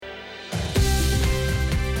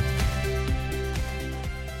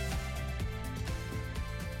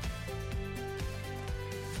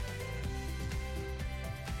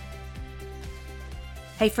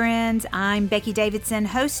Hey friends, I'm Becky Davidson,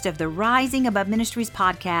 host of the Rising Above Ministries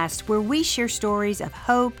podcast, where we share stories of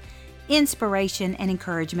hope, inspiration, and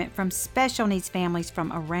encouragement from special needs families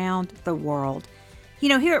from around the world. You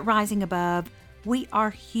know, here at Rising Above, we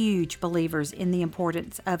are huge believers in the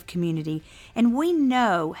importance of community, and we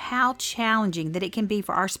know how challenging that it can be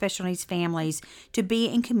for our special needs families to be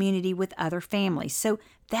in community with other families. So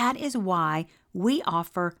that is why we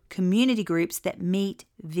offer community groups that meet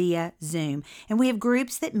via Zoom. And we have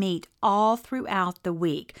groups that meet all throughout the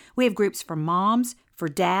week. We have groups for moms, for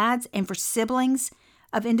dads, and for siblings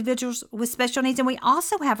of individuals with special needs. And we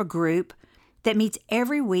also have a group that meets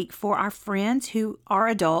every week for our friends who are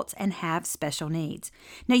adults and have special needs.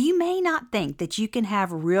 Now, you may not think that you can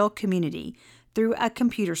have real community through a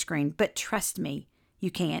computer screen, but trust me,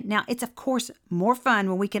 you can. Now, it's of course more fun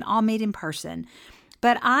when we can all meet in person.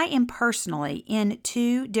 But I am personally in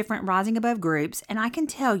 2 different Rising Above groups, and I can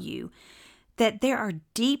tell you that there are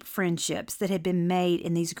deep friendships that have been made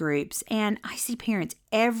in these groups. And I see parents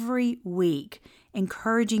every week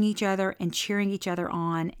encouraging each other and cheering each other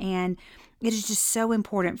on. And it is just so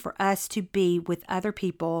important for us to be with other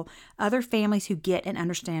people, other families who get and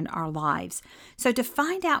understand our lives. So to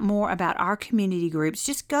find out more about our community groups,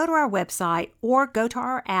 just go to our website or go to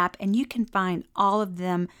our app and you can find all of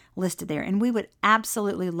them listed there. And we would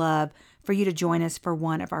absolutely love for you to join us for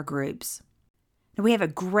one of our groups. Now, we have a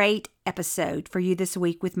great episode for you this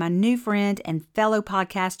week with my new friend and fellow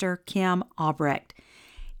podcaster, Kim Albrecht.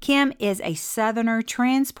 Kim is a Southerner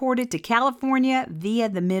transported to California via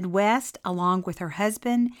the Midwest, along with her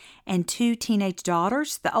husband and 2 teenage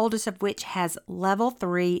daughters, the oldest of which has level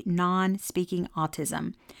 3 non-speaking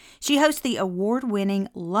autism. She hosts the award-winning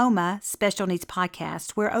Loma Special Needs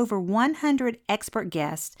podcast, where over 100 expert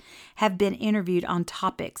guests have been interviewed on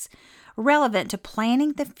topics relevant to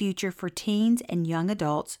planning the future for teens and young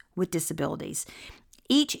adults with disabilities.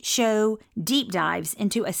 Each show deep dives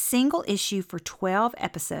into a single issue for 12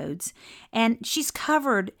 episodes, and she's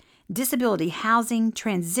covered disability, housing,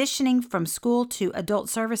 transitioning from school to adult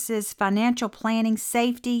services, financial planning,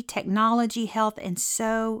 safety, technology, health, and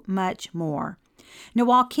so much more. Now,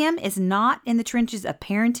 while Kim is not in the trenches of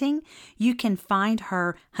parenting, you can find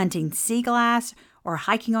her hunting sea glass or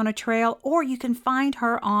hiking on a trail, or you can find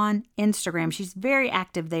her on Instagram. She's very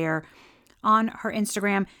active there. On her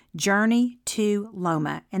Instagram, Journey to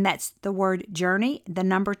Loma. And that's the word journey, the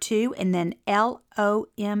number 2, and then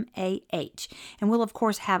LOMAH. And we'll, of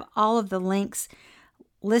course, have all of the links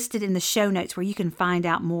listed in the show notes where you can find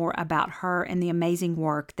out more about her and the amazing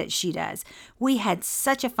work that she does. We had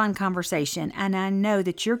such a fun conversation, and I know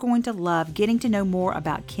that you're going to love getting to know more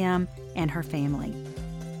about Kim and her family.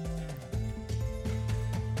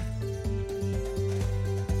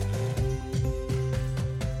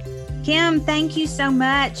 Kim, thank you so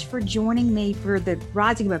much for joining me for the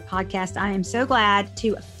Rising Above podcast. I am so glad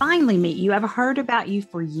to finally meet you. I've heard about you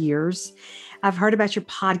for years. I've heard about your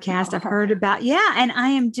podcast. I've heard about, and I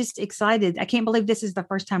am just excited. I can't believe this is the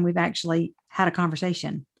first time we've actually had a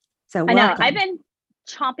conversation. So welcome. I know. I've been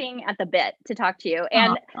chomping at the bit to talk to you.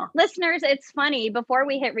 And listeners, it's funny. Before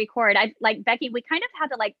we hit record, Becky, we kind of had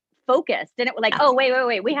to focus. Didn't it? Oh,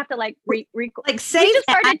 wait. We have to save we just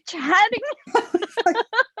started chatting.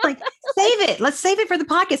 Save it. Let's save it for the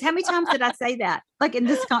podcast. How many times did I say that? In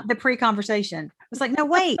this the pre-conversation, I was like, no,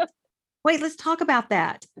 wait, let's talk about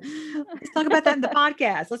that. Let's talk about that in the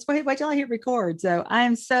podcast. Let's wait till I hit record. So I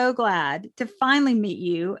am so glad to finally meet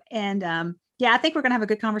you. And I think we're going to have a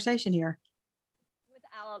good conversation here. With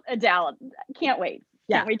Adele. Can't wait.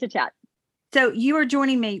 Can't wait to chat. So you are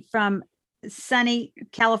joining me from sunny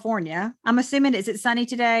California. I'm assuming, is it sunny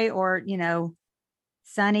today or,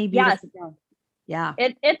 sunny, beautiful? Yes. Yeah.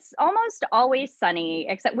 It's almost always sunny,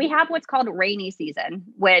 except we have what's called rainy season,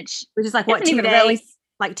 which is what, 2 days?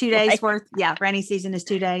 2 days worth? Yeah. Rainy season is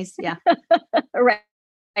 2 days. Yeah.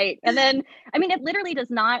 Right. And then, it literally does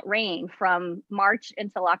not rain from March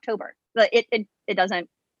until October. It doesn't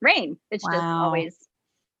rain. It's just always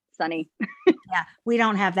sunny. Yeah. We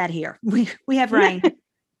don't have that here. We have rain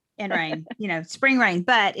and rain, spring rain,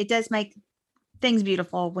 but it does make things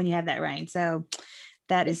beautiful when you have that rain. So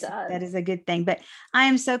that is a good thing. But I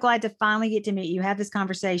am so glad to finally get to meet you, have this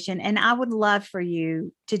conversation. And I would love for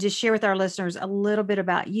you to just share with our listeners a little bit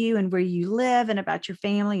about you and where you live and about your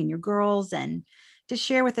family and your girls, and just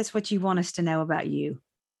share with us what you want us to know about you.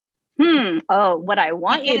 Oh, what I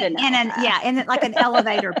want you to know. And an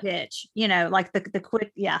elevator pitch, the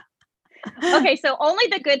quick. Yeah. Okay, so only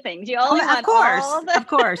the good things. You only want Of course, all the of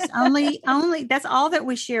course. Only that's all that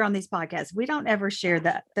we share on these podcasts. We don't ever share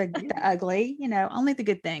the ugly, only the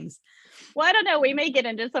good things. Well, I don't know. We may get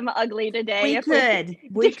into some ugly today. We if could.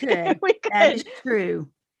 we That could. is true.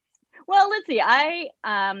 Well, let's see.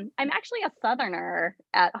 I'm actually a Southerner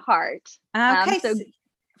at heart. Okay. So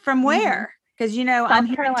from where? Because I'm South here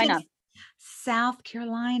in Carolina. South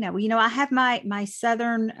Carolina. Well, I have my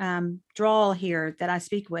Southern drawl here that I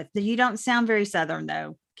speak with. You don't sound very Southern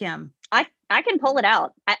though, Kim. I can pull it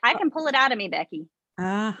out. I can pull it out of me, Becky.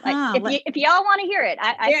 Uh-huh. If y'all want to hear it,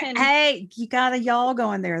 I can. Hey, you got a y'all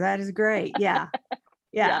going there. That is great. Yeah.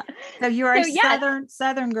 Yeah. So you're a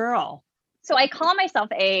Southern girl. So I call myself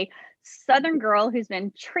a Southern girl who's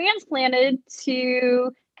been transplanted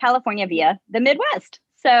to California via the Midwest.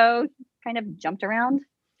 So kind of jumped around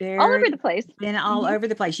all over the place. Been all over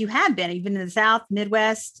the place. You have been even in the South,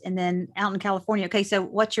 Midwest, and then out in California. Okay. So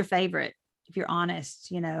what's your favorite, if you're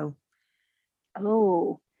honest,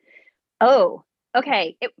 Oh,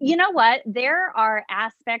 okay. You know what? There are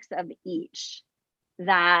aspects of each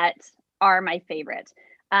that are my favorite.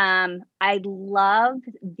 I love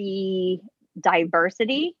the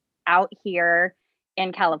diversity out here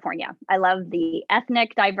in California. I love the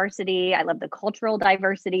ethnic diversity. I love the cultural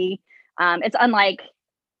diversity. It's unlike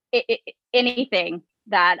anything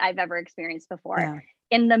that I've ever experienced before. Yeah.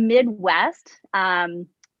 In the Midwest, I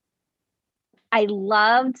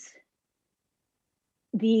loved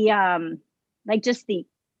the just the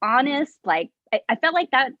honest, I felt like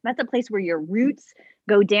that's a place where your roots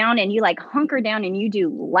go down and you hunker down and you do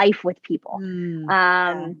life with people.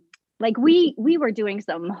 We were doing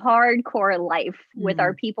some hardcore life with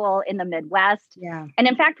our people in the Midwest. Yeah. And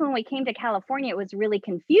in fact, when we came to California, it was really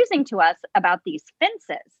confusing to us about these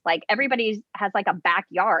fences. Like everybody has a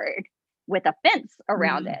backyard with a fence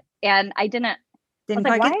around it. And I didn't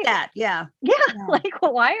quite get that. Yeah.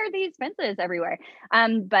 Why are these fences everywhere?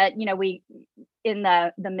 But we in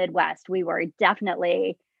the Midwest, we were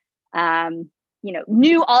definitely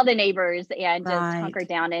knew all the neighbors and just hunkered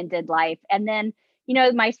down and did life. And then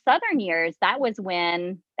my Southern years, that was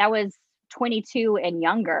 22 and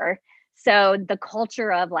younger. So the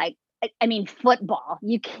culture of football,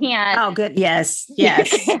 you can't. Oh, good. Yes.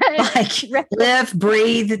 Live,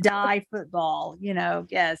 breathe, die football,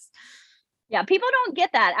 yes. Yeah, people don't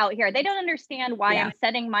get that out here. They don't understand why I'm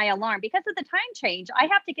setting my alarm because of the time change. I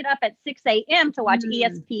have to get up at 6 a.m. to watch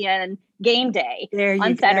ESPN Game Day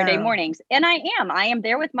on Saturday mornings. And I am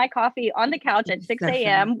there with my coffee on the couch at 6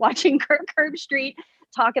 a.m. watching Kirk Herbstreit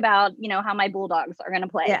talk about, how my Bulldogs are going to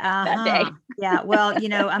play that day. Yeah. Well,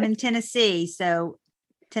 I'm in Tennessee, so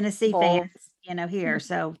Tennessee fans, here.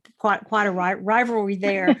 So quite a rivalry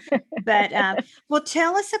there. But well,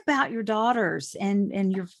 tell us about your daughters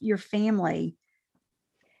and your family.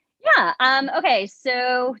 Yeah. Okay.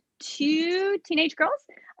 So 2 teenage girls.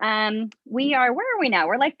 Where are we now?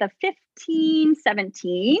 We're the 15,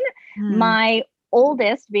 17. My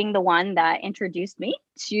oldest being the one that introduced me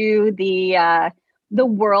to the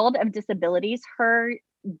world of disabilities. Her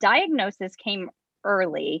diagnosis came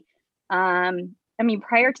early.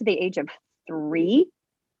 Prior to the age of 3,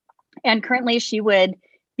 and currently she would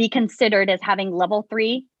be considered as having level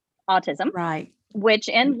 3 autism, right? Which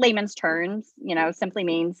in layman's terms, simply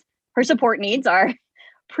means her support needs are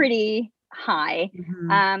pretty high.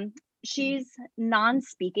 She's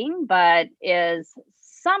non-speaking, but is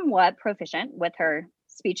somewhat proficient with her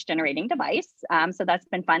speech generating device. So that's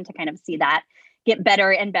been fun to kind of see that get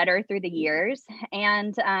better and better through the years.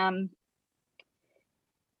 And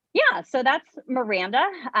so that's Miranda.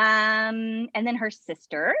 And then her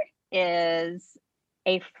sister is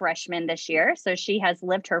a freshman this year. So she has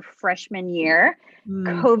lived her freshman year,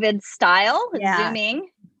 COVID style, Zooming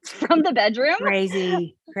from the bedroom.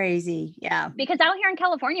 Crazy. Yeah. Because out here in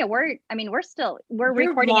California, we're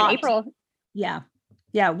recording in April. Yeah.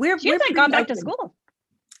 She hasn't gone back to school.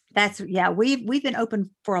 We've been open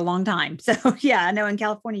for a long time. So I know in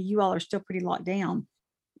California, you all are still pretty locked down.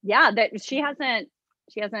 Yeah. That she hasn't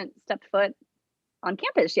stepped foot on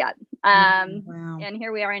campus yet. Wow. And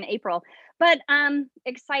here we are in April. But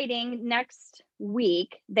exciting, next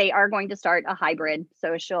week they are going to start a hybrid.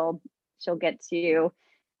 So she'll get to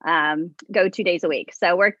go 2 days a week.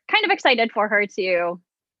 So we're kind of excited for her to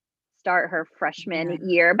start her freshman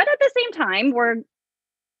year. But at the same time, we're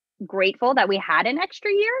grateful that we had an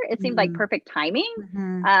extra year. It seemed like perfect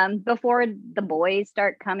timing before the boys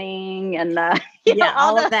start coming and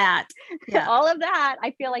all of that. Yeah. All of that.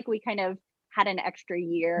 I feel like we kind of had an extra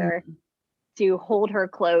year to hold her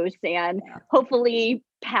close and hopefully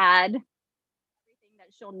pad everything that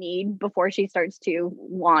she'll need before she starts to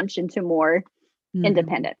launch into more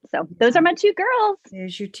independent. So those are my two girls.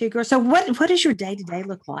 There's your two girls. So what does your day-to-day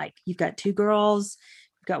look like? You've got two girls,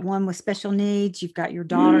 you've got one with special needs, you've got your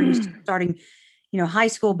daughter who's starting, high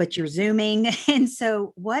school, but you're Zooming. And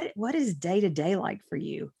so what is day-to-day like for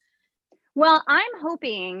you? Well, I'm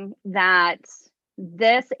hoping that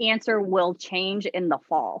this answer will change in the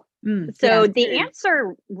fall. So the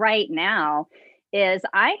answer right now is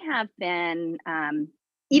I have been,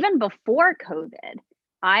 even before COVID,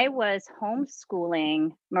 I was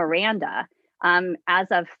homeschooling Miranda. As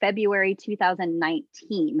of February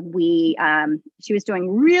 2019, she was doing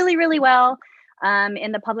really, really well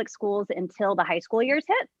in the public schools until the high school years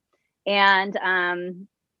hit. And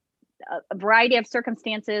a variety of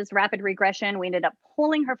circumstances, rapid regression, we ended up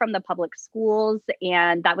pulling her from the public schools.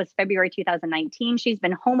 And that was February 2019. She's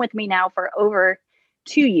been home with me now for over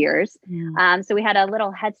 2 years. So we had a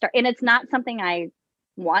little head start. And it's not something I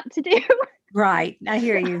want to do. Right. I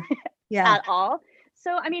hear you. Yeah. At all.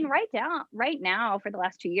 So, I mean, right now, for the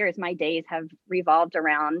last 2 years, my days have revolved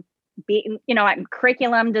around being,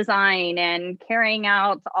 curriculum design and carrying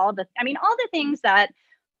out all the things that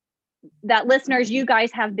listeners, you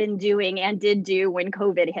guys have been doing and did do when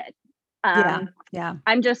COVID hit. Yeah.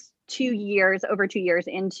 I'm just over 2 years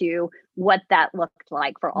into what that looked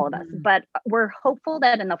like for all of us. But we're hopeful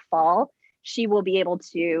that in the fall, she will be able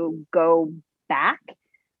to go back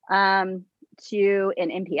to an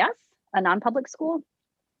NPS, a non-public school.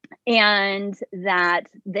 And that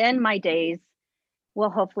then my days will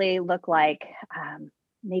hopefully look like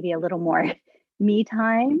maybe a little more me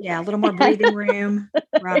time. Yeah, a little more breathing room.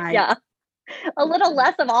 Right. Yeah. A little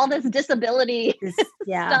less of all this disability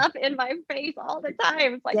stuff in my face all the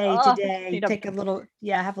time. It's like day to day. Take a little,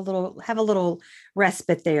 have a little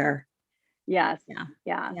respite there. Yes.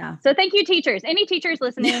 Yeah. So thank you, teachers. Any teachers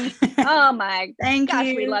listening? Oh my gosh,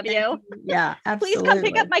 we love you. Yeah, absolutely. Please come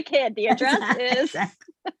pick up my kid. The address is.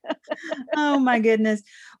 Oh my goodness.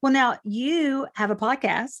 Well, now you have a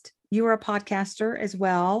podcast. You are a podcaster as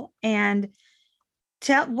well. And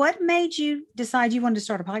what made you decide you wanted to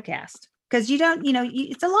start a podcast? Because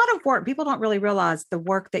it's a lot of work. People don't really realize the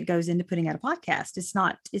work that goes into putting out a podcast.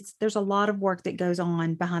 There's a lot of work that goes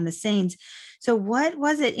on behind the scenes. So what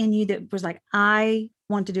was it in you that was like, I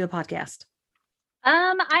want to do a podcast?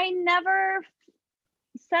 I never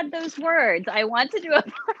said those words. I want to do a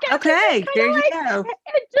podcast. Okay, there you go.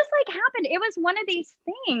 It just happened. It was one of these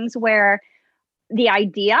things where the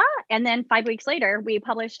idea, and then 5 weeks later, we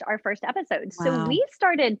published our first episode. Wow. So we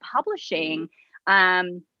started publishing, I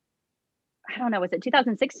don't know, was it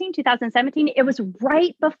 2016, 2017? It was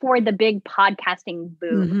right before the big podcasting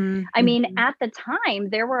boom. I mean, at the time,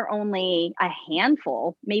 there were only a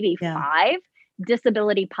handful, maybe 5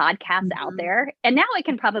 disability podcasts out there. And now it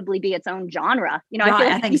can probably be its own genre.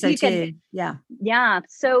 I think so too. Yeah. Yeah.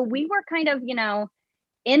 So we were kind of,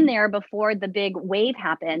 in there before the big wave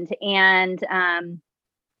happened. And I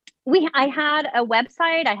had a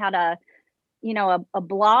website, I had a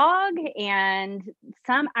blog, and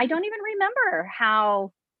I don't even remember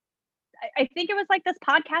how, I think it was like this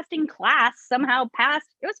podcasting class somehow passed.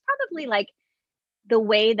 It was probably like the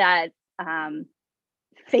way that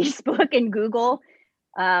Facebook and Google,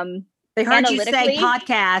 they heard you say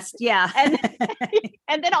podcast. Yeah.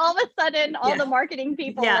 And then all of a sudden, all the marketing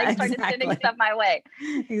people started sending stuff my way.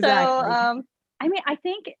 Exactly. So, I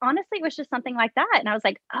think honestly, it was just something like that. And I was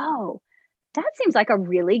like, oh, that seems like a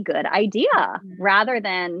really good idea rather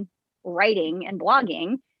than writing and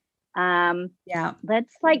blogging.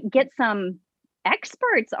 Let's get some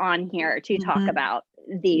experts on here to talk about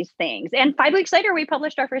these things. And 5 weeks later, we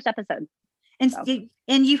published our first episode.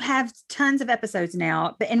 And you have tons of episodes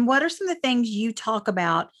now. And what are some of the things you talk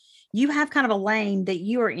about? You have kind of a lane that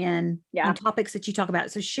you are in on topics that you talk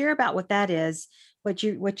about. So share about what that is, what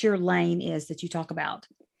your lane is that you talk about.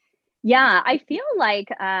 Yeah, I feel like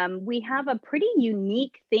we have a pretty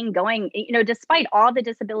unique thing going. Despite all the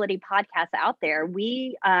disability podcasts out there,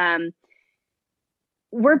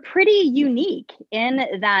 we're pretty unique in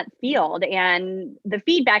that field. And the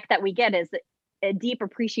feedback that we get is a deep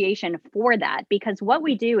appreciation for that, because what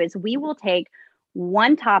we do is we will take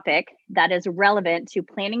one topic that is relevant to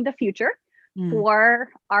planning the future for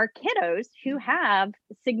our kiddos who have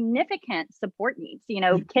significant support needs,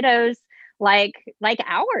 kiddos like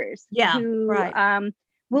ours who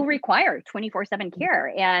will require 24/7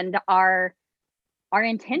 care. And our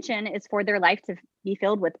intention is for their life to be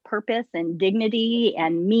filled with purpose and dignity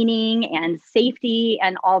and meaning and safety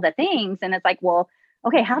and all the things. And it's like, well,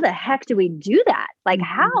 okay, how the heck do we do that? Like,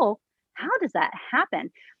 how does that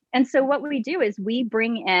happen? And so what we do is we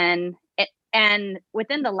bring in, And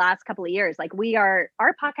within the last couple of years, like our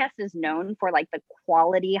podcast is known for like the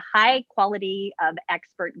high quality of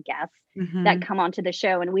expert guests that come onto the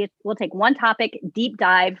show. And we'll take one topic, deep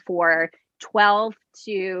dive for 12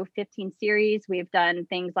 to 15 series. We've done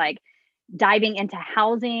things like diving into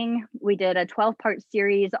housing. We did a 12-part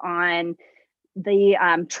series on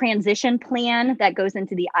the transition plan that goes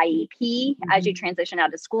into the IEP as you transition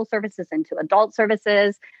out of school services into adult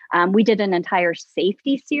services. We did an entire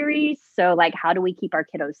safety series. So like, how do we keep our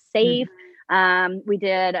kiddos safe? We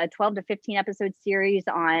did a 12 to 15 episode series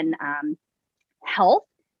on health.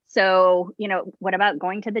 So, what about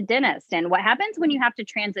going to the dentist and what happens when you have to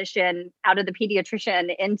transition out of the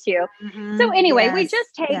pediatrician into? So anyway, we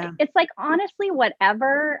just take, it's like, honestly,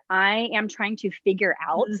 whatever I am trying to figure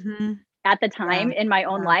out at the time in my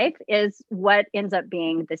own life is what ends up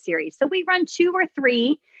being the series. So we run 2 or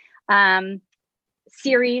 3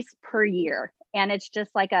 series per year. And it's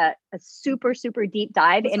just like a super, super deep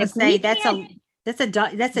dive. And if that's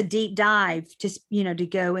a deep dive, just, to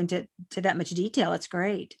go into that much detail. It's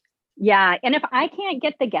great. Yeah. And if I can't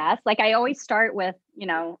get the guests, like I always start with,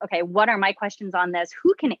 okay, what are my questions on this?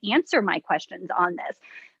 Who can answer my questions on this?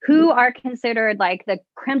 Who are considered like the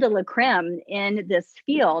creme de la creme in this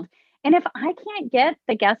field? And if I can't get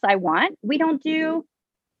the guests I want, we don't do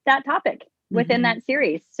that topic within that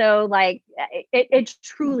series. So like it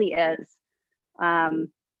truly is,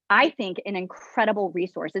 I think, an incredible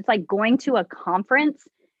resource. It's like going to a conference,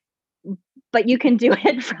 but you can do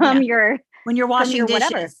it from when you're washing dishes.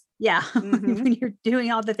 Whatever. Yeah. When you're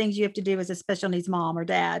doing all the things you have to do as a special needs mom or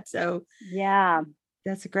dad. So yeah,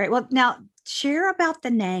 that's great. Well, now share about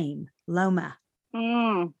the name Loma.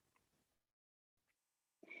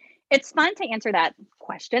 It's fun to answer that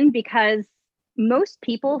question because most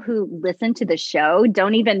people who listen to the show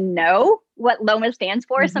don't even know what Loma stands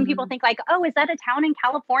for. Some people think like, oh, is that a town in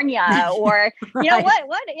California? Or,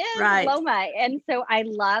 what is Loma? And so I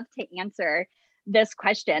love to answer this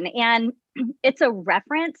question. And it's a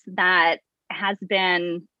reference that has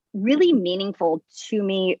been really meaningful to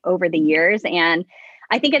me over the years. And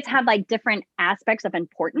I think it's had like different aspects of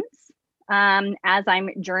importance as I'm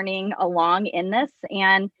journeying along in this.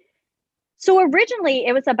 And so originally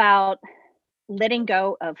it was about letting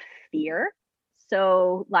go of fear.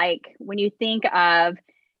 So like when you think of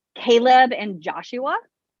Caleb and Joshua,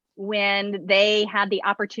 when they had the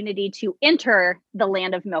opportunity to enter the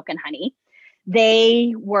land of milk and honey,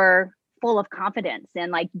 they were full of confidence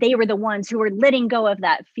and like they were the ones who were letting go of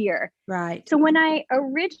that fear. Right. So when I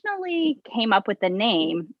originally came up with the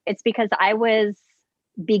name, it's because I was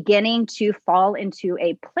beginning to fall into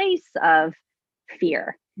a place of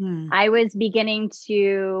fear. I was beginning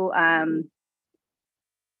to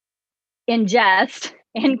ingest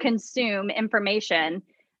and consume information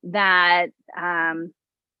that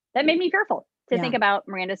made me fearful to think about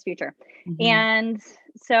Miranda's future. And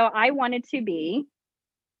so I wanted to be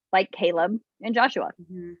like Caleb and Joshua.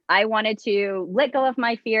 I wanted to let go of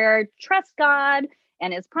my fear, trust God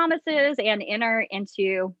and his promises, and enter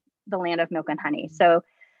into the land of milk and honey. So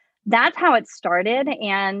that's how it started.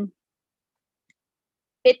 And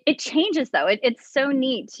it changes though. It's so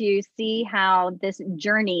neat to see how this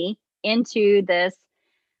journey into this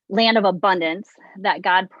land of abundance that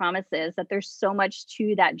God promises, that there's so much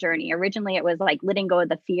to that journey. Originally, it was like letting go of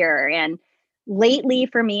the fear. And lately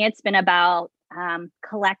for me, it's been about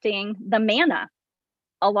collecting the manna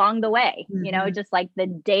along the way, just like the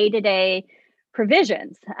day-to-day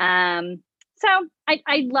provisions. So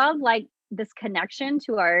I love like this connection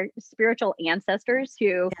to our spiritual ancestors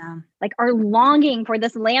who like are longing for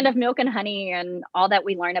this land of milk and honey and all that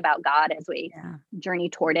we learn about God as we journey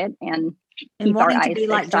toward it and wanting to be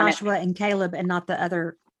like Joshua and Caleb and not the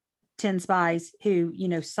other 10 spies who,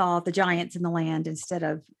 saw the giants in the land instead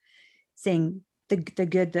of seeing the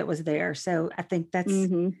good that was there. So I think that's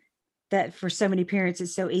that for so many parents,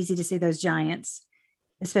 it's so easy to see those giants,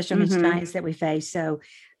 especially those giants that we face. So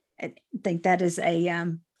I think that is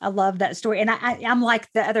I love that story. And I'm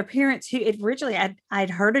like the other parents who originally I'd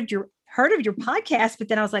heard of your podcast, but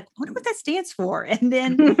then I was like, I wonder what that stands for. And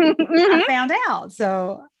then I found out.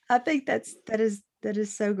 So I think that is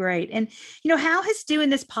so great. And, how has doing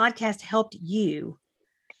this podcast helped you,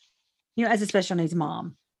 as a special needs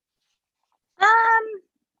mom?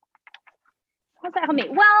 How's that help me?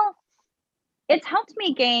 Well, it's helped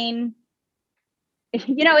me gain,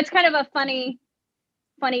 it's kind of a funny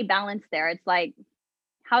balance there. It's like,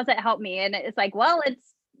 how's it help me? And it's like, well,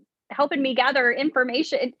 it's helping me gather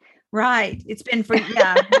information. Right. It's been for,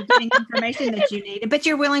 getting information that you need, but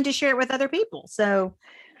you're willing to share it with other people. So.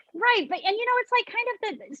 Right. But, and it's like kind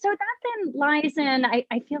of so that then lies in,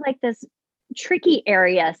 I feel like this tricky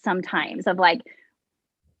area sometimes of like,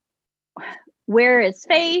 where is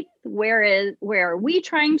faith? Where are we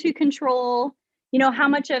trying to control? How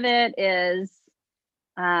much of it is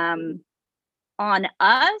on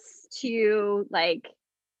us to like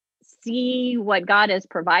see what God is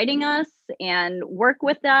providing us and work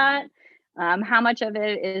with that? How much of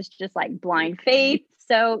it is just like blind faith?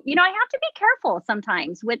 So, I have to be careful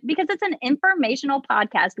sometimes because it's an informational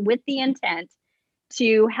podcast with the intent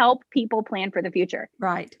to help people plan for the future.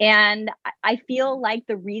 Right. And I feel like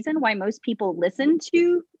the reason why most people listen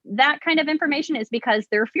to that kind of information is because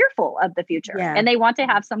they're fearful of the future and they want to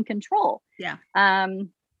have some control. Yeah. So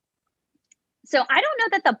I don't know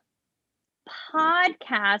that the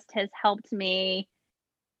podcast has helped me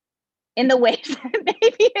in the ways that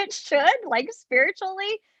maybe it should, like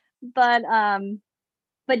spiritually, but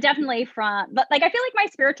definitely but like, I feel like my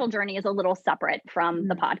spiritual journey is a little separate from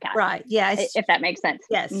the podcast. Right. Yeah. If that makes sense.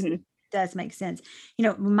 Yes, it does make sense.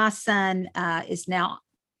 My son is now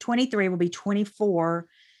 23, will be 24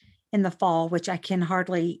 in the fall, which I can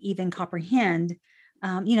hardly even comprehend.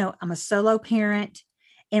 I'm a solo parent.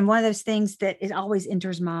 And one of those things that it always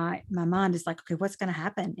enters my mind is like, okay, what's going to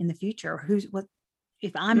happen in the future?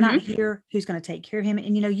 If I'm not here, who's going to take care of him?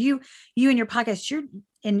 And, you and your podcast, you're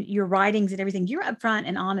in your writings and everything, you're upfront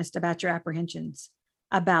and honest about your apprehensions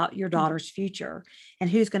about your daughter's future and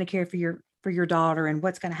who's going to care for your daughter and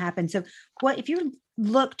what's going to happen. So if you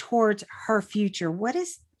look towards her future, what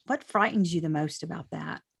frightens you the most about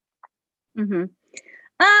that? I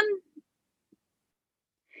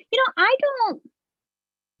don't,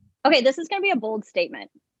 okay, this is going to be a bold statement,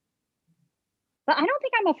 but I don't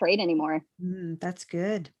think I'm afraid anymore. That's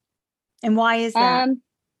good. And why is that?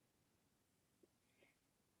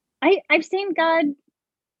 I've seen God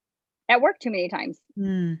at work too many times,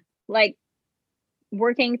 like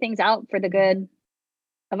working things out for the good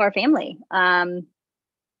of our family.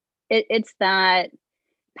 It's that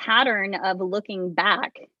pattern of looking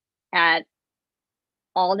back at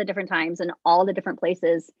all the different times and all the different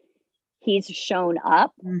places he's shown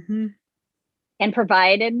up and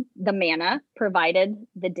provided the manna, provided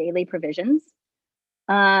the daily provisions.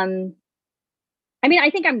 I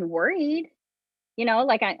think I'm worried,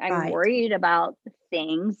 like I'm worried about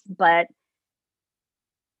things, but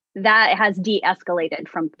that has de-escalated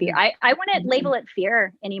from fear. I wouldn't label it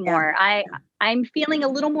fear anymore. I'm feeling a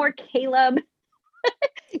little more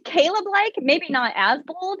Caleb-like, maybe not as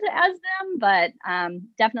bold as them, but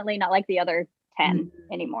definitely not like the other 10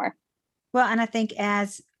 anymore. Well, and I think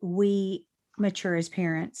as we mature as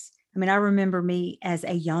parents, I remember me as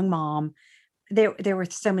a young mom, there were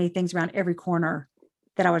so many things around every corner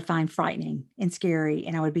that I would find frightening and scary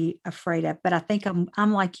and I would be afraid of. But I think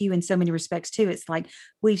I'm like you in so many respects too. It's like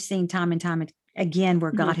we've seen time and time again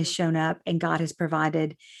where God has shown up and God has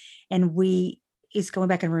provided, and is going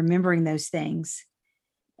back and remembering those things.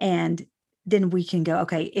 And then we can go,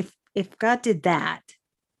 okay, if God did that,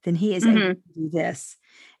 then he is able to do this.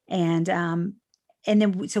 And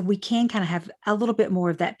then so we can kind of have a little bit more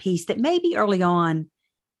of that peace that maybe early on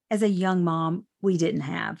as a young mom, we didn't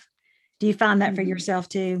have. Do you find that for yourself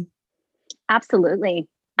too? Absolutely.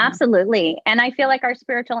 Absolutely. And I feel like our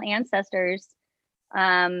spiritual ancestors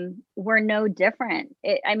were no different.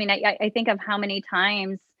 I think of how many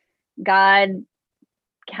times God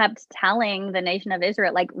kept telling the nation of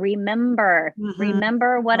Israel, like, remember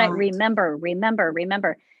what I remember.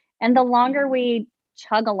 And the longer we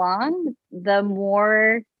chug along, the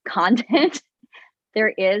more content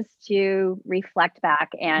there is to reflect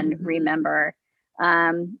back and remember,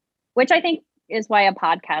 which I think is why a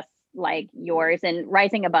podcast like yours and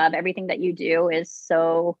Rising Above, everything that you do is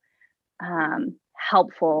so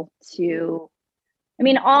helpful to,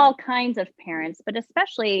 all kinds of parents, but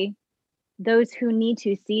especially those who need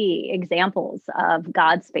to see examples of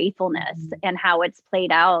God's faithfulness and how it's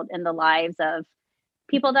played out in the lives of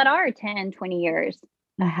people that are 10, 20 years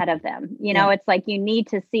ahead of them. It's like you need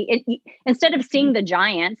to see it instead of seeing the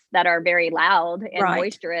giants that are very loud and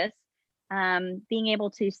boisterous, being able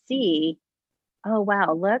to see, oh,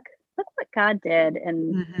 wow, look what God did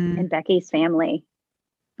in Becky's family.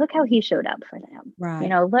 Look how he showed up for them.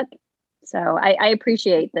 Look. So I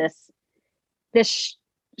appreciate this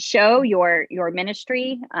show, your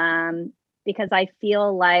ministry, because I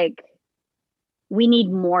feel like we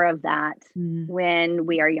need more of that when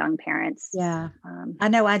we are young parents. Yeah. I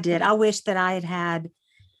know I did. I wish that I had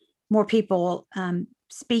more people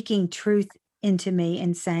speaking truth into me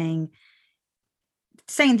and saying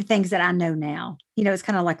the things that I know now. It's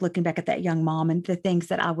kind of like looking back at that young mom and the things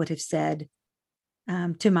that I would have said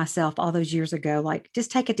to myself all those years ago, like,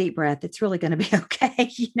 just take a deep breath. It's really going to be okay.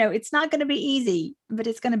 It's not going to be easy, but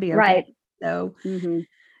it's going to be okay. Right. So, Mhm.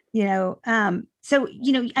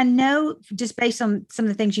 I know just based on some of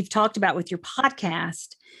the things you've talked about with your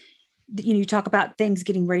podcast, you talk about things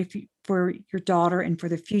getting ready for your daughter and for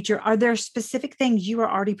the future. Are there specific things you are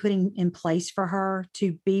already putting in place for her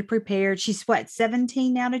to be prepared? She's what,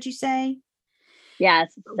 17 now, did you say?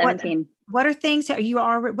 Yes, What 17. what are things are you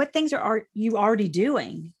already what things are you already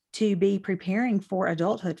doing to be preparing for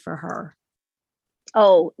adulthood for her?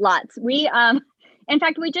 Oh, lots. In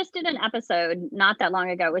fact, we just did an episode not that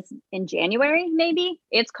long ago. It was in January, maybe.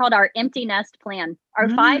 It's called our empty nest plan, our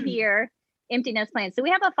Mm, 5-year empty nest plan. So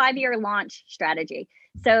we have a 5-year launch strategy.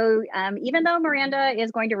 So even though Miranda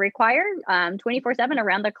is going to require 24/7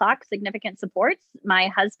 around the clock significant supports, my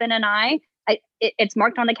husband and it's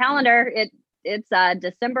marked on the calendar. It's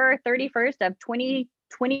December 31st of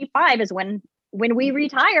 2025 is when we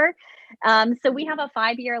retire. So we have a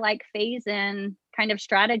 5-year like phase in kind of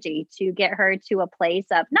strategy to get her to a place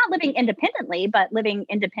of not living independently, but living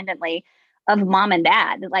independently of mom and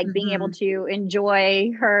dad, like being able mhm. to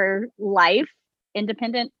enjoy her life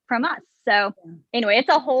independent from us. So anyway, it's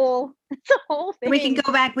a whole We can thing.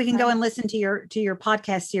 go back, we can go Um, and listen to your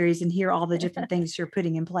podcast series and hear all the different things you're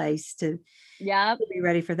putting in place to yeah. be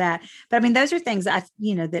ready for that. But I mean, those are things that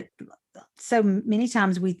so many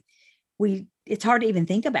times we it's hard to even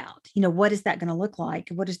think about, what is that going to look like?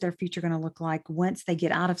 What is their future going to look like once they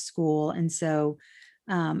get out of school? And so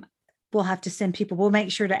um, we'll have to send people, we'll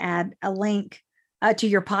make sure to add a link to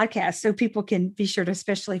your podcast so people can be sure to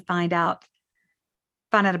especially find out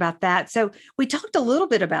about that. So we talked a little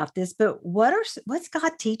bit about this, but what's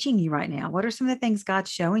God teaching you right now? What are some of the things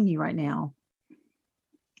God's showing you right now?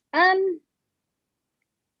 Um,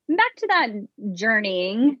 Back to that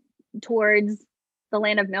journeying towards the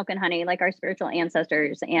land of milk and honey, like our spiritual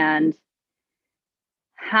ancestors, and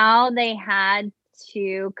how they had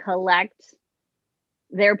to collect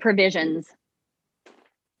their provisions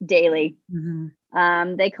daily.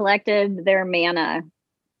 Mhm. They collected their manna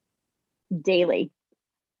daily.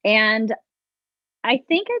 And I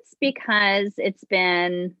think it's because it's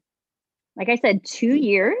been, like I said, 2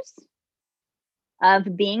 years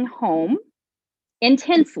of being home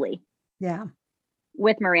intensely Yeah.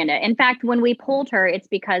 with Miranda. In fact, when we pulled her, it's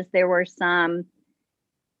because there were some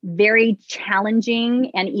very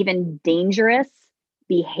challenging and even dangerous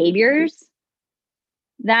behaviors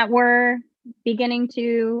that were beginning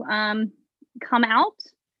to come out.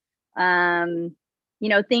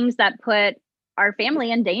 Things that put our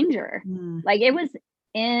family in danger. Mm. Like it was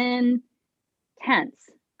intense.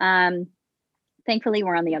 Um, Thankfully,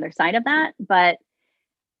 we're on the other side of that. But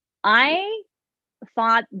I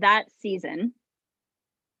thought that season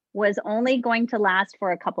was only going to last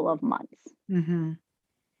for a couple of months. Mhm.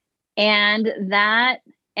 And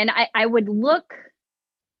I would look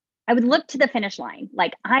to the finish line.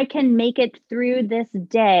 Like I can make it through this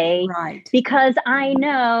day Right. because I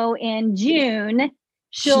know in June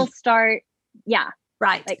she'll She start. Yeah.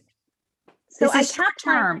 right. Like, so This I is short kept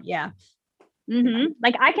my, term. Yeah.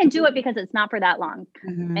 like I can do it because it's not for that long.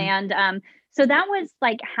 Mhm. And so that was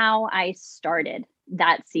like how I started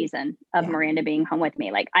that season of Yeah. Miranda being home with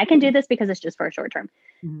me. Like I can do this because it's just for a short term.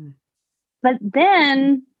 Mhm. But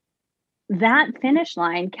then that finish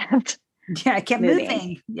line kept Yeah, it kept moving.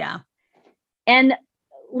 moving. Yeah. And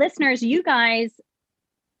listeners, you guys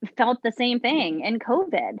felt the same thing in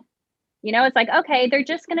COVID. It's like, okay, they're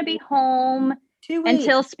just going to be home 2 weeks.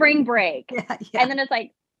 until spring break. Yeah, yeah, And then it's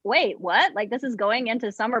like, wait, what? Like this is going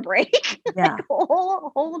into summer break? Like yeah.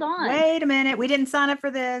 hold on. Wait a minute. We didn't sign up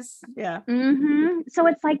for this. Yeah. So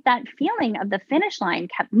it's like that feeling of the finish line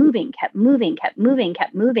kept moving, kept moving, kept moving,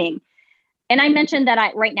 kept moving. And I mentioned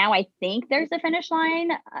that right now I think there's a finish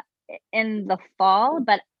line in the fall,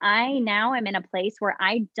 but I now am in a place where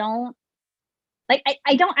I don't like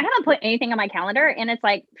I haven't put anything on my calendar, and it's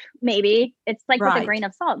like maybe it's like with a Right. grain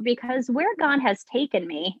of salt because where God has taken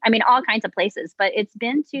me, I mean all kinds of places, but it's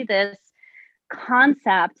been to this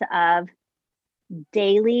concept of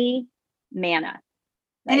daily manna.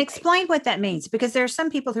 And Like explain what that means because there are some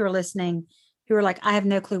people who are listening who are like, I have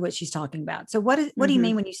no clue what she's talking about. So what do you mhm,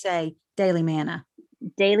 mean when you say daily manna?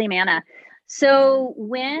 daily manna. So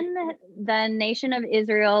when the nation of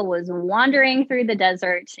Israel was wandering through the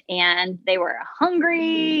desert and they were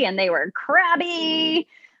hungry and they were crabby,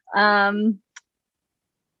 um,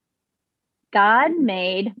 God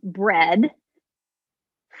made bread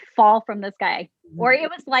fall from the sky, or Mhm. it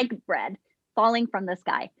was like bread falling from the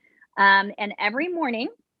sky. And every morning,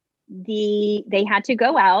 they had to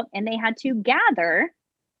go out and they had to gather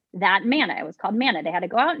that manna. It was called manna. They had to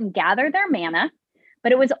go out and gather their manna,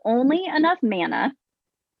 but it was only enough manna,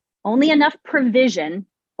 only enough provision,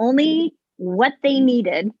 only what they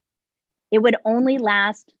needed it would only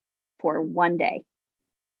last for one day.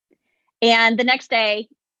 And the next day,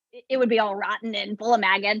 it would be all rotten and full of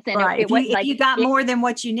maggots. And right. it would If you got more than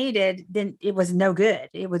what you needed, then it was no good.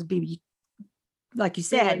 It would be, like you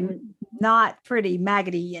said, not pretty,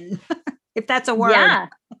 maggoty, and if that's a word. Yeah.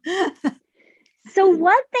 So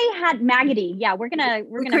what they had, maggoty. Yeah, we're gonna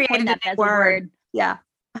coin that as a word. Yeah.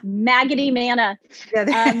 Maggoty manna.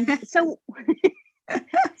 Yeah. So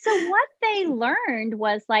what they learned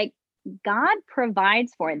was like God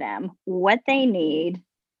provides for them what they need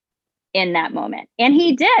in that moment. And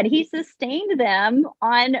he did. He sustained them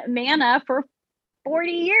on manna for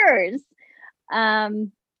 40 years.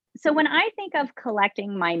 So when I think of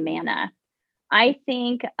collecting my manna, I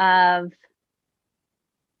think of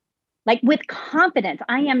like with confidence.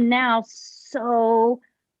 I am now so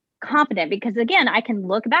confident because again, I can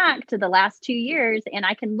look back to the last 2 years and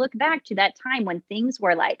I can look back to that time when things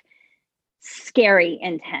were like scary,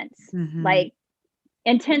 intense, like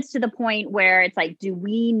intense to the point where it's like, do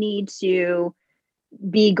we need to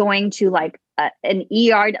be going to like an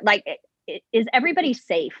ER? Like, is everybody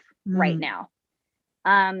safe right now?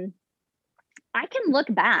 I can look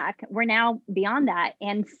back, we're now beyond that,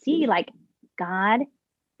 and see like God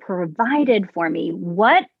provided for me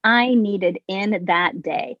what I needed in that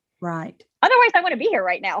day. Right. Otherwise, I wouldn't be here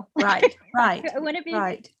right now. Right. Right. I wouldn't be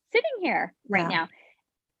sitting here right now.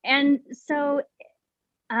 And so,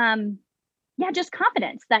 just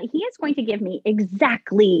confidence that he is going to give me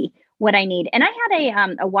exactly what I need. And I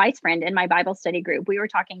had a wise friend in my Bible study group. We were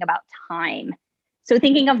talking about time. So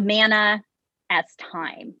thinking of manna as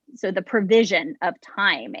time. So the provision of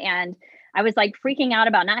time. And I was like freaking out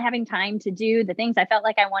about not having time to do the things I felt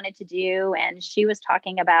like I wanted to do. And she was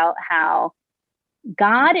talking about how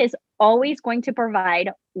God is always going to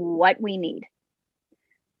provide what we need,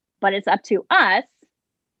 but it's up to us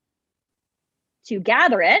to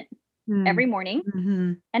gather it every morning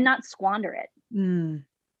and not squander it.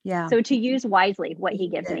 Yeah. So to use wisely what he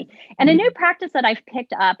gives me. And a new practice that I've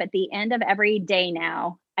picked up at the end of every day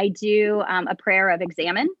now, I do a prayer of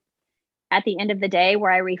examine at the end of the day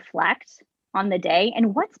where I reflect on the day.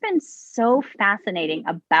 And what's been so fascinating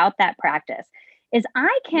about that practice is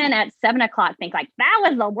I can at 7:00 think like, that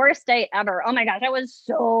was the worst day ever. Oh my gosh, it was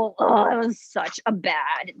such a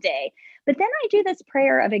bad day. But then I do this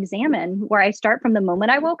prayer of examine where I start from the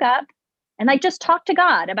moment I woke up and like just talk to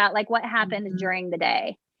God about like what happened during the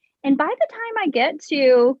day. And by the time I get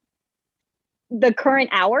to the current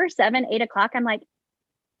hour, 7-8 o'clock, I'm like,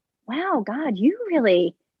 wow, God,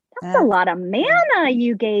 that's a lot of manna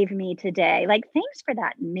you gave me today. Like, thanks for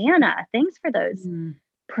that manna. Thanks for those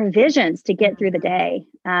provisions to get through the day.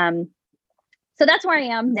 So that's where I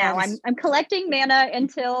am now. I'm collecting manna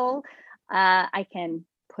until I can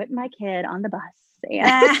put my kid on the bus.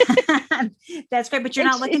 That's great, but you're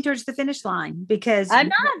not looking towards the finish line because I'm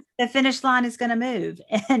not. The finish line is going to move,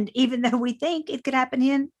 and even though we think it could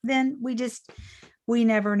happen, then we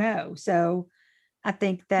never know. So I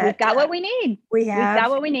think that we've got what we need. We've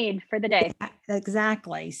got what we need for the day.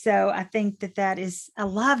 Exactly. So I think that is, I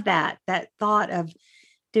love that thought of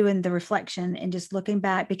doing the reflection and just looking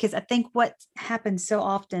back, because I think what happens so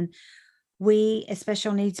often, we as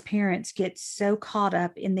special needs parents get so caught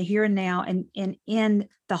up in the here and now and in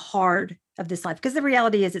the hard of this life. Because the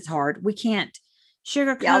reality is it's hard. We can't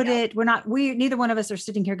sugarcoat it. Neither one of us are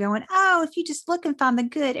sitting here going, oh, if you just look and find the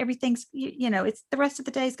good, everything's, it's the rest of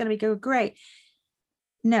the day is going to go great.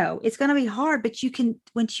 No, it's going to be hard, but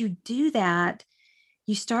once you do that,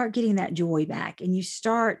 you start getting that joy back and you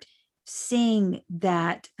start seeing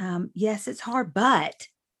that, yes, it's hard, but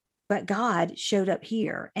God showed up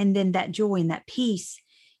here. And then that joy and that peace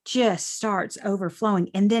just starts overflowing.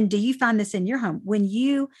 And then do you find this in your home? When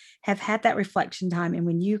you have had that reflection time and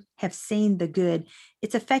when you have seen the good,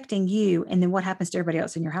 it's affecting you. And then what happens to everybody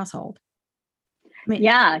else in your household? I mean,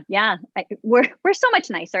 yeah. We're so much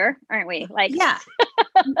nicer, aren't we? Like, yeah,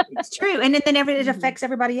 it's true. And then it affects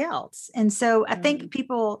everybody else. And so I think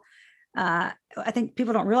people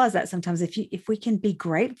don't realize that sometimes if we can be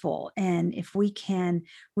grateful and if we can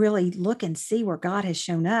really look and see where God has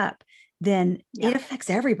shown up, then it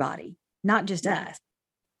affects everybody, not just us.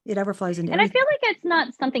 It overflows into everything. I feel like it's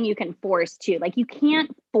not something you can force too. Like you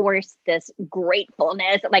can't force this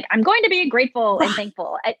gratefulness. Like I'm going to be grateful and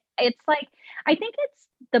thankful. It's like, I think it's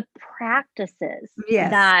the practices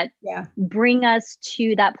that bring us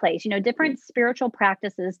to that place, different spiritual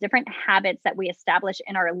practices, different habits that we establish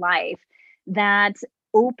in our life that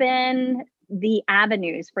open the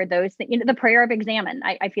avenues for those things. The prayer of examine,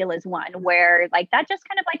 I feel is one where like that just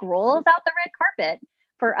kind of like rolls out the red carpet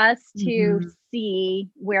for us to Mhm. see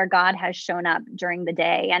where God has shown up during the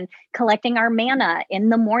day, and collecting our manna in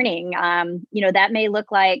the morning. That may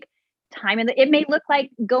look like it may look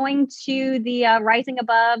like going to the Rising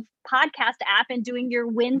Above podcast app and doing your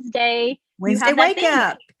Wednesday. You Wednesday have that wake thing,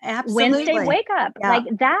 up. Wednesday Absolutely. wake up. Yeah. Like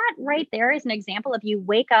that right there is an example of you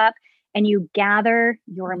wake up and you gather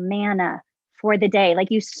your manna for the day.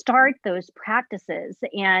 Like you start those practices,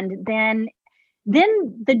 and then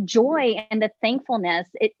the joy and the thankfulness,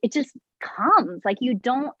 it just comes. Like you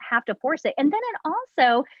don't have to force it. And then it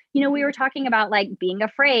also, we were talking about like being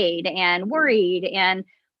afraid and worried, and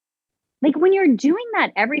like when you're doing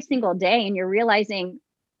that every single day and you're realizing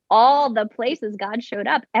all the places God showed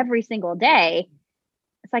up every single day,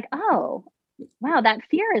 it's like, oh, wow, that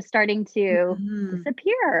fear is starting to Mhm.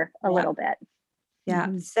 disappear a Yeah. little bit. Yeah.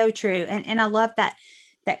 Mhm. So true. And I love that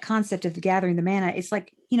concept of gathering the manna. It's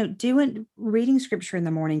like, doing reading scripture in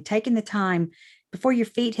the morning, taking the time before your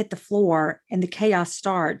feet hit the floor and the chaos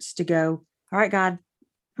starts to go, all right, God,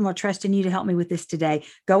 I'm going to trust in you to help me with this today.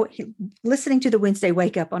 Go listening to the Wednesday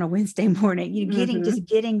wake up on a Wednesday morning, Mhm.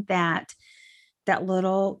 getting that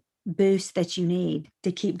little boost that you need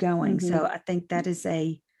to keep going. So Mhm. I think that is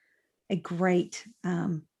a great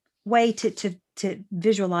way to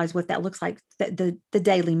visualize what that looks like, the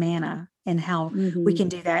daily manna, and how we Mhm. can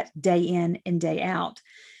do that day in and day out.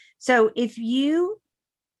 So if you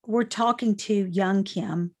were talking to young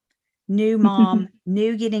Kim, new mom,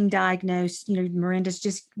 new getting diagnosed, Miranda's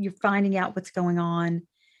just, you're finding out what's going on,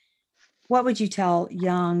 what would you tell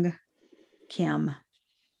young Kim?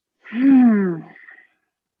 Hmm.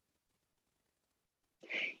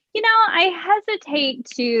 I hesitate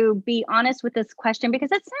to be honest with this question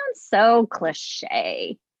because it sounds so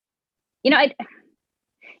cliche. You know, it,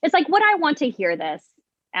 it's like, would I want to hear this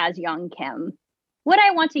as young Kim? Would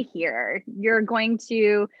I want to hear you're going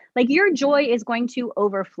to, like, your joy is going to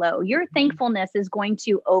overflow, your thankfulness is going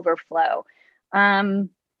to overflow? Um,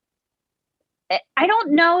 I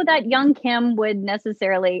don't know that young Kim would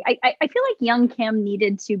necessarily. I feel like young Kim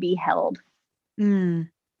needed to be held. Mm,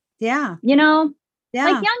 yeah, You know,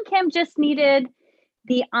 like yeah. young Kim just needed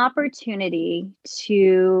the opportunity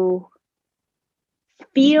to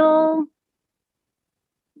feel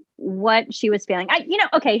what she was feeling.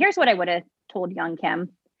 Okay, here's what I would have told young Kim.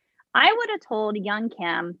 I would have told young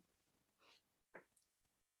Kim,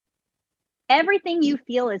 everything you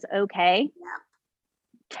feel is okay.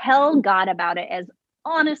 Tell God about it as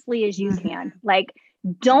honestly as you Mhm. can. Like,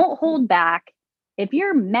 don't hold back. If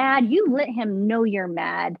you're mad, you let him know you're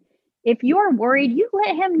mad. If you're worried, you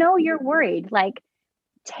let him know you're worried. Like,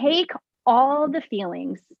 take all the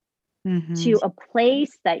feelings Mhm. to a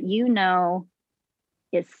place that you know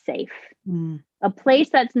is safe, Mm, a place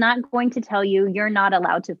that's not going to tell you you're not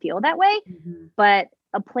allowed to feel that way, mhm. but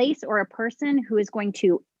a place or a person who is going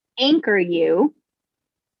to anchor you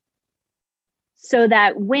so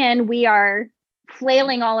that when we are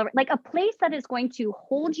flailing all over, like a place that is going to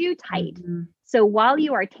hold you tight. Mhm. So while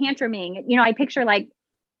you are tantruming, I picture like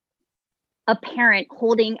a parent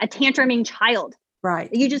holding a tantruming child.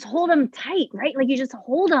 Right. You just hold them tight, right? Like you just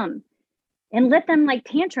hold them and let them like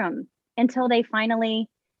tantrum until they finally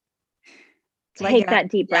Let take go. that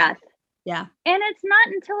deep Yeah. breath. Yeah. And it's not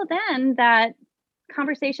until then that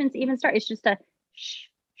conversations even start. It's just a shh,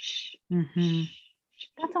 shh, Mhm. shh.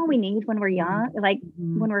 That's all we need when we're young, Mhm. like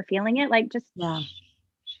Mhm. when we're feeling it, like just Yeah. shh,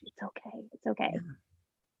 shh, it's okay. It's okay. Yeah.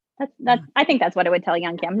 That's Yeah. I think that's what I would tell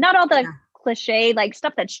young Kim. Not all the Yeah. cliche like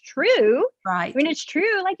stuff that's true. I Right. mean, it's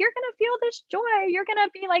true. Like you're gonna feel this joy. You're gonna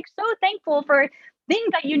be like so thankful for things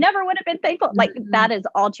that you never would have been thankful. Like that Mhm. is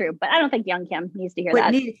all true. But I don't think young Kim needs to hear What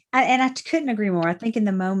that. need and I couldn't agree more. I think in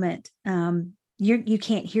the moment, you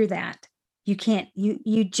can't hear that. You can't,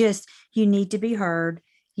 you just, you need to be heard.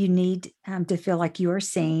 You need, to feel like you are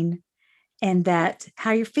seen, and that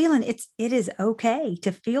how you're feeling, it is okay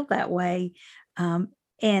to feel that way. Um,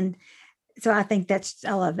 and so I think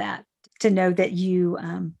I love that, to know that you,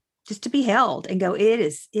 just to be held and go, it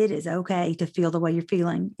is okay to feel the way you're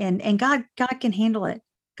feeling. And God can handle it.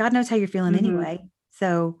 God knows how you're feeling Mm-hmm. anyway.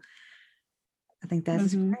 So I think that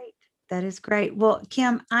is Mm-hmm. great. That is great. Well,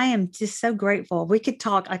 Kim, I am just so grateful. We could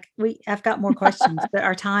talk. I've got more questions, but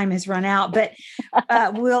our time has run out. But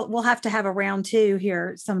we'll have to have a round two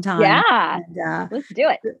here sometime. Yeah. And, Let's do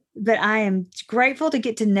it. but I am grateful to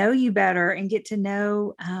get to know you better and get to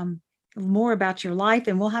know, more about your life.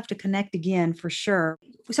 And we'll have to connect again for sure.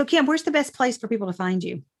 So, Kim, where's the best place for people to find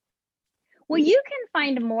you? Well, you can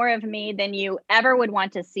find more of me than you ever would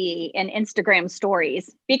want to see in Instagram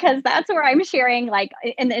stories, because that's where I'm sharing, like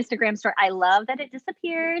in the Instagram story. I love that it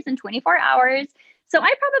disappears in 24 hours. So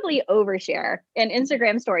I probably overshare in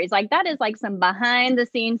Instagram stories. Like that is like some behind the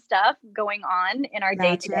scenes stuff going on in our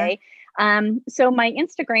day to Gotcha. day. So my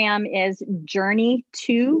Instagram is Journey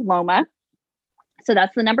to Loma. So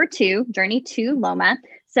that's the number two, Journey to Loma.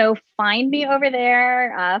 So find me over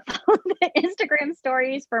there. Follow the Instagram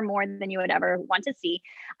stories for more than you would ever want to see.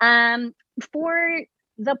 For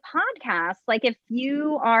the podcast, like if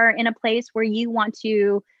you are in a place where you want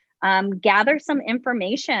to gather some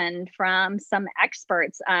information from some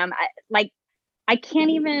experts, I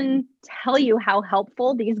can't even tell you how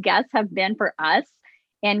helpful these guests have been for us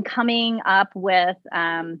in coming up with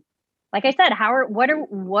like I said, what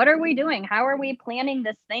are we doing? How are we planning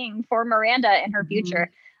this thing for Miranda and her Mhm.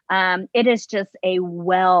 future? It is just a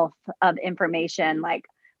wealth of information. Like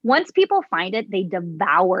once people find it, they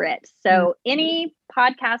devour it. Mm. So any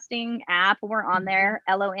podcasting app, we're on there,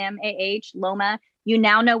 LOMAH, Loma. You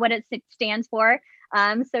now know what it stands for.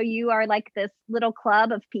 So you are like this little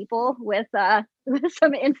club of people with with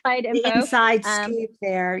some inside The info. inside scoop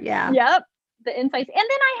there. Yeah. Yep, the insights. And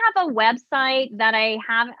then I have a website that I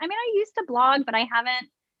have. I mean, I used to blog, but I haven't.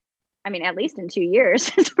 I mean, at least in 2 years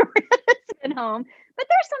since Maria's been home. But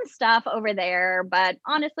there's some stuff over there. But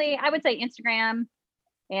honestly, I would say Instagram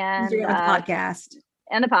and Instagram with the podcast.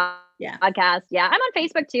 and the Yeah. podcast. Yeah, I'm on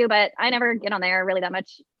Facebook too, but I never get on there really that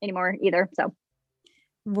much anymore either. So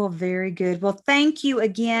Well, very good. Well, thank you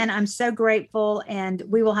again. I'm so grateful, and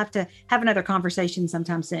we will have to have another conversation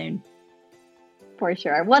sometime soon. for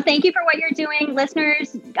sure. Well, thank you for what you're doing,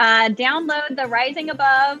 listeners. Download the Rising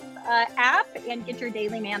Above app and get your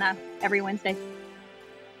daily manna every Wednesday.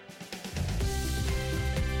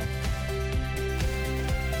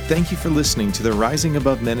 Thank you for listening to the Rising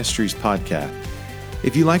Above Ministries podcast.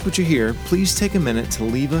 If you like what you hear, please take a minute to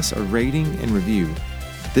leave us a rating and review.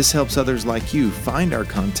 This helps others like you find our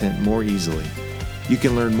content more easily. You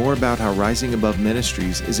can learn more about how Rising Above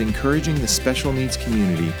Ministries is encouraging the special needs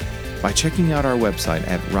community by checking out our website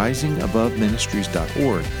at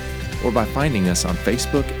risingaboveministries.org or by finding us on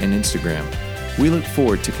Facebook and Instagram. We look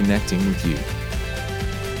forward to connecting with you.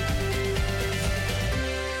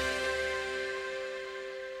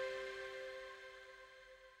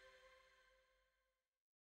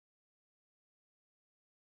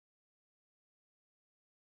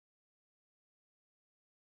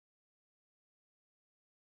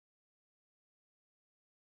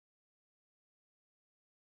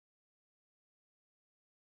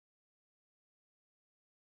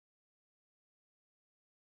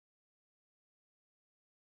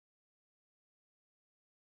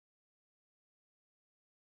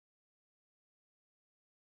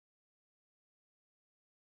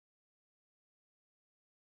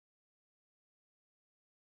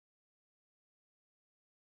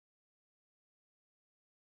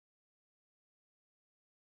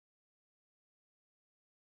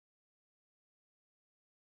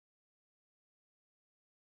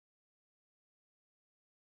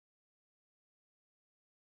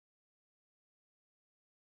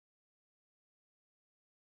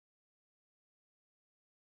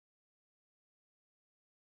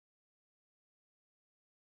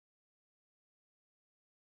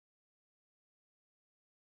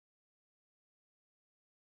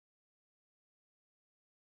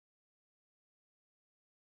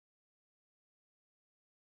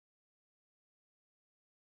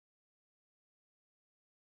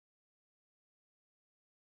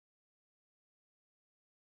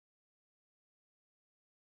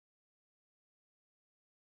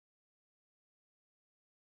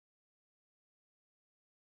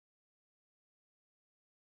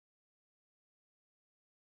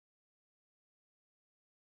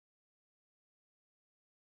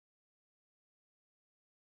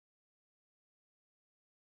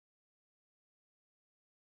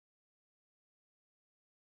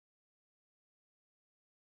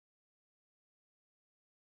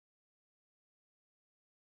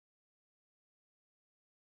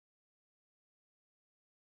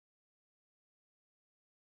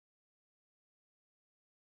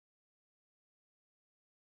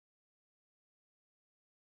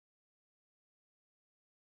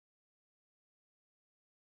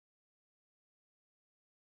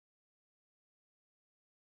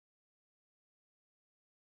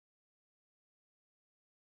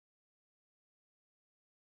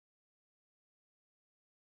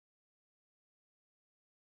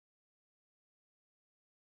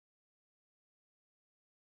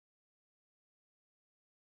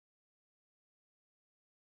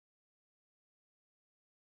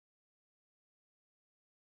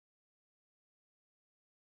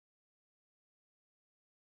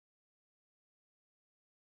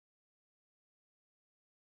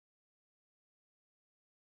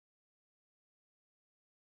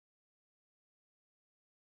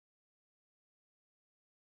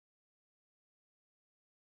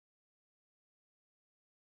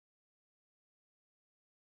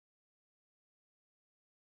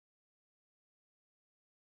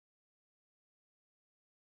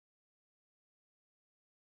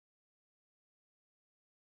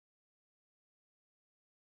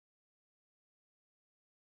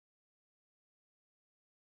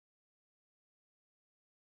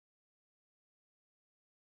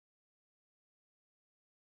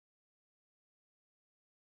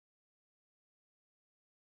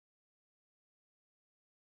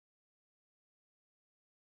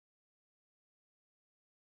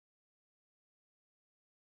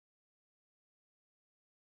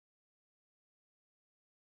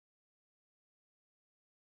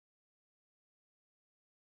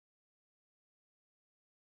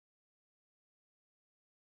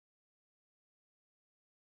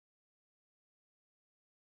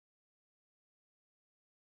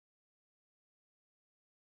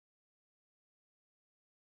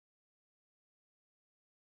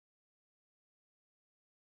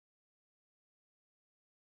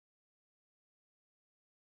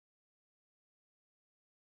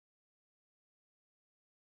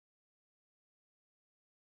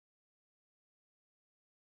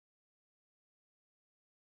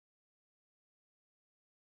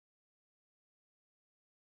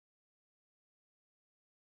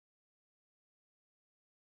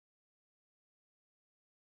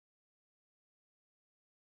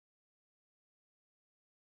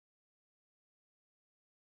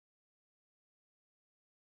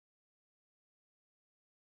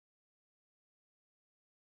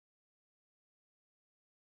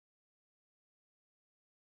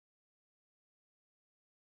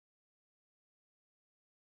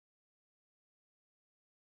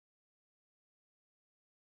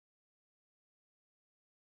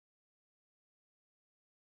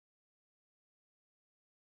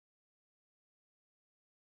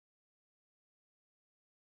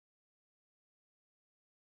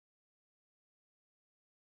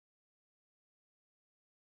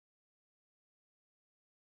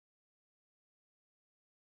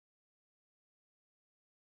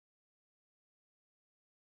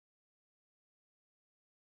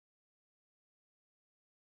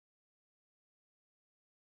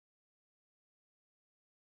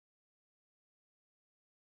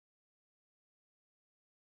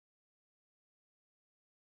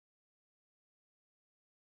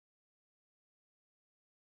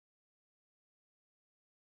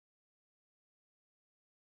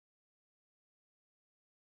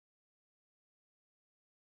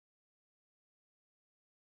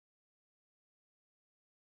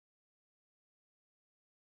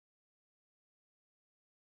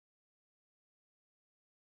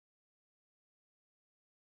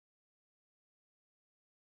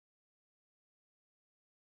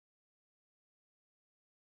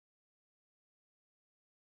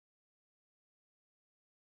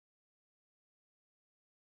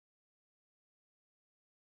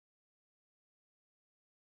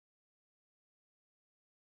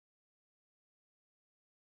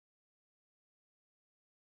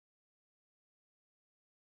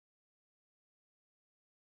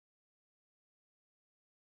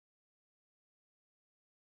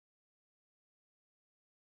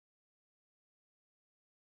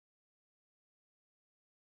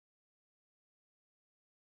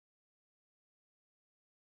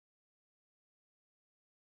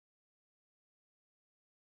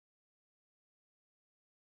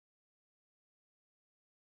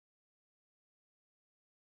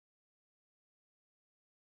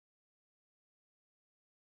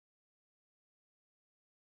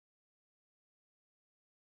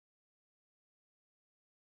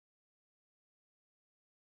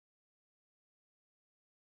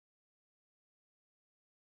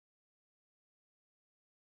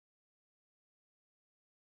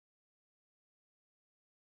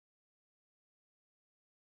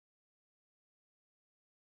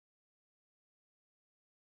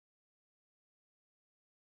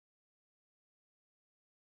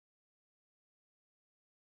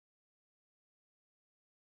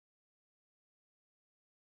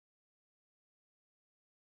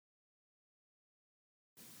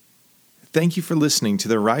 Thank you for listening to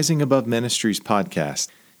the Rising Above Ministries podcast.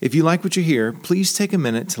 If you like what you hear, please take a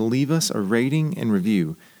minute to leave us a rating and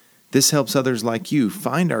review. This helps others like you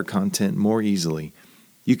find our content more easily.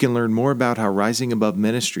 You can learn more about how Rising Above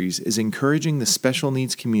Ministries is encouraging the special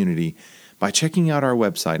needs community by checking out our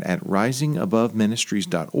website at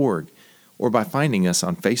risingaboveministries.org or by finding us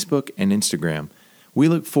on Facebook and Instagram. We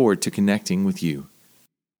look forward to connecting with you.